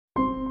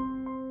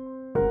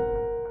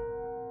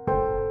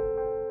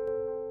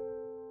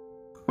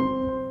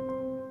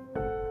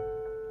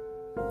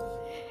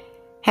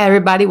Hey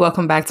everybody,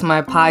 welcome back to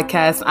my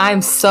podcast.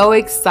 I'm so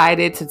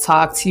excited to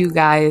talk to you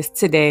guys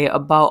today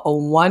about a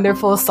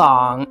wonderful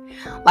song.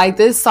 Like,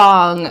 this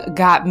song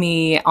got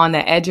me on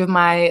the edge of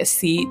my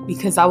seat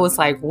because I was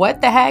like,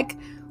 what the heck?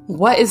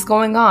 What is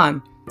going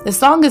on? The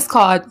song is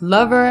called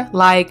Lover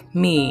Like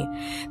Me.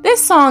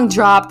 This song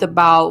dropped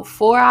about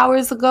 4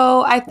 hours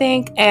ago, I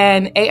think,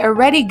 and it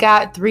already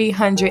got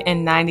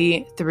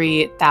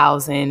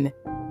 393,000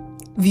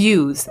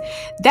 views.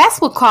 That's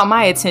what caught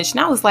my attention.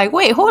 I was like,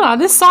 wait, hold on,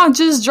 this song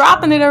just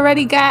dropped and it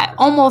already got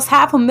almost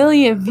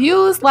 500,000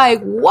 views. Like,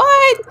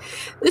 what?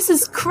 This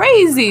is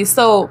crazy.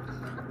 So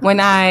when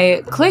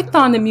I clicked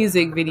on the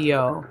music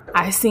video,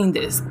 I seen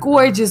this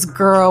gorgeous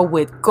girl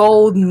with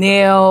gold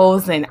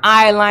nails and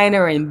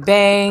eyeliner and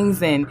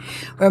bangs, and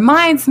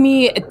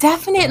it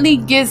definitely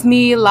gives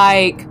me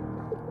like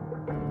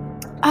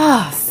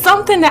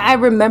something that I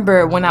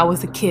remember when I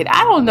was a kid.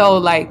 I don't know,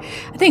 like,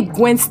 I think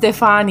Gwen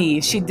Stefani,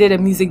 she did a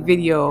music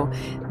video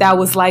that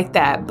was like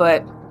that.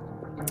 But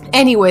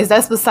anyways,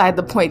 that's beside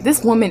the point.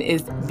 This woman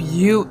is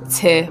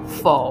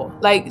beautiful,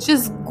 like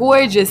just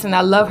gorgeous, and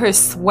I love her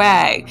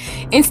swag.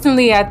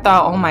 Instantly, I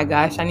thought, oh my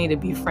gosh, I need to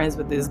be friends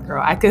with this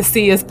girl. I could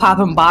see us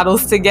popping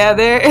bottles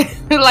together.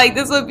 Like,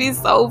 this would be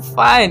so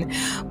fun.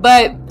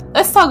 But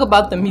let's talk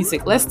about the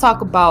music. Let's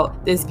talk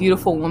about this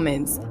beautiful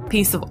woman's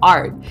piece of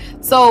art.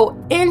 So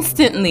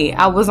instantly,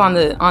 I was on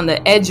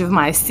the edge of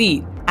my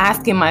seat,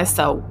 asking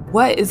myself,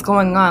 what is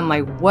going on?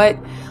 Like, what?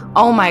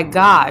 Oh my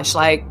gosh!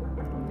 Like,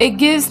 it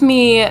gives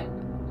me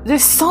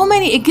so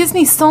many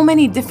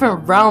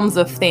different realms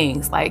of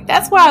things. Like,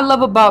 that's what I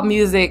love about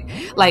music,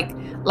 like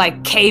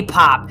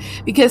K-pop,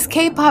 because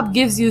K-pop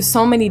gives you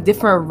so many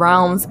different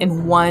realms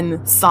in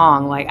one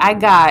song. Like, I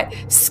got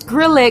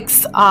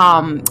Skrillex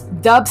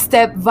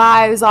dubstep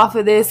vibes off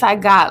of this. I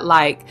got,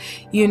 like,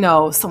 you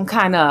know, some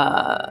kind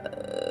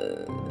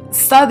of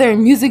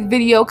southern music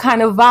video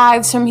kind of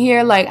vibes from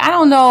here. Like, I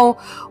don't know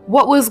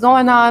what was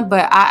going on,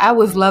 but I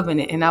was loving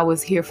it, and I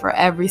was here for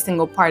every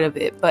single part of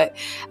it. But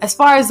as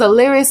far as the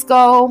lyrics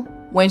go,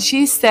 when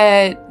she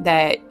said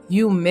that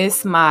you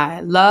miss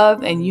my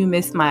love and you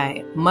miss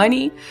my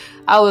money,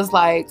 I was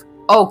like,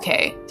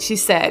 okay. She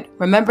said,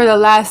 remember the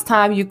last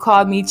time you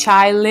called me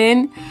Chai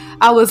Lin?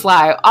 I was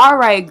like, all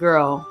right,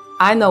 girl,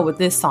 I know what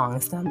this song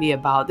is going to be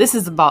about. This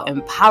is about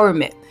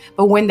empowerment.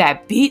 But when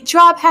that beat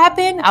drop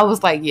happened, I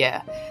was like,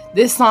 yeah,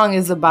 this song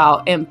is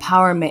about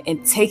empowerment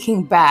and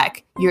taking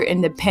back your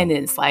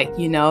independence, like,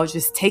 you know,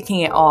 just taking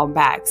it all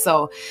back.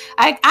 So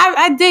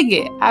I dig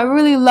it. I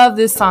really love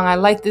this song. I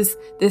like this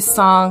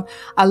song.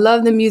 I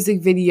love the music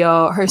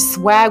video. Her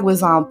swag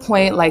was on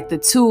point, like the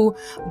two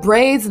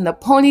braids and the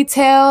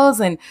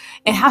ponytails, and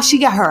how she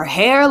got her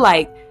hair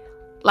like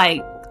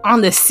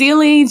on the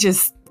ceiling.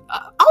 Just,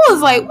 I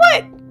was like,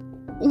 what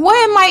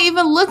am I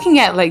even looking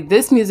at? Like,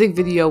 this music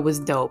video was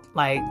dope.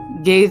 Like,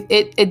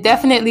 it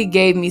definitely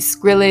gave me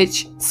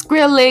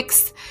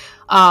Skrillex,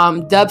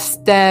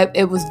 dubstep.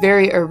 It was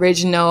very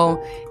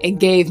original. It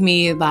gave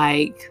me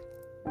like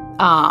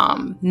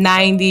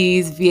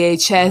 90s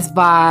VHS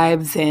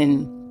vibes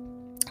and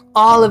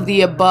all of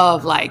the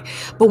above. Like,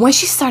 but when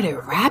she started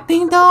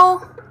rapping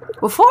though,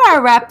 before I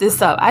wrap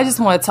this up, I just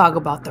want to talk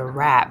about the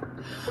rap.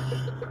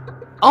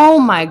 Oh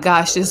my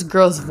gosh, this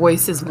girl's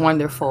voice is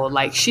wonderful.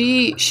 Like,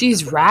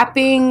 she's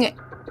rapping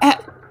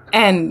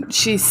and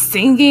she's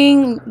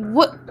singing,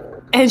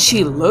 and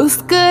she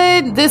looks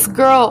good. This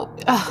girl,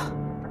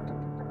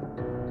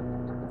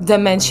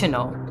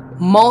 dimensional,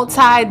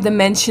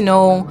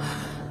 multi-dimensional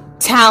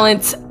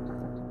talent.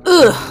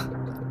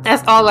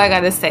 That's all I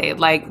gotta say.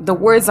 Like, the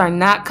words are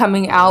not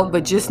coming out,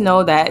 but just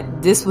know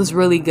that this was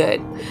really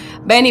good.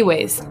 But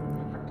anyways,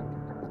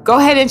 go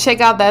ahead and check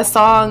out that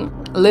song.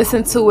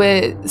 Listen to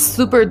it.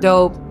 Super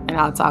dope. And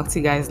I'll talk to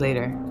you guys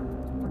later.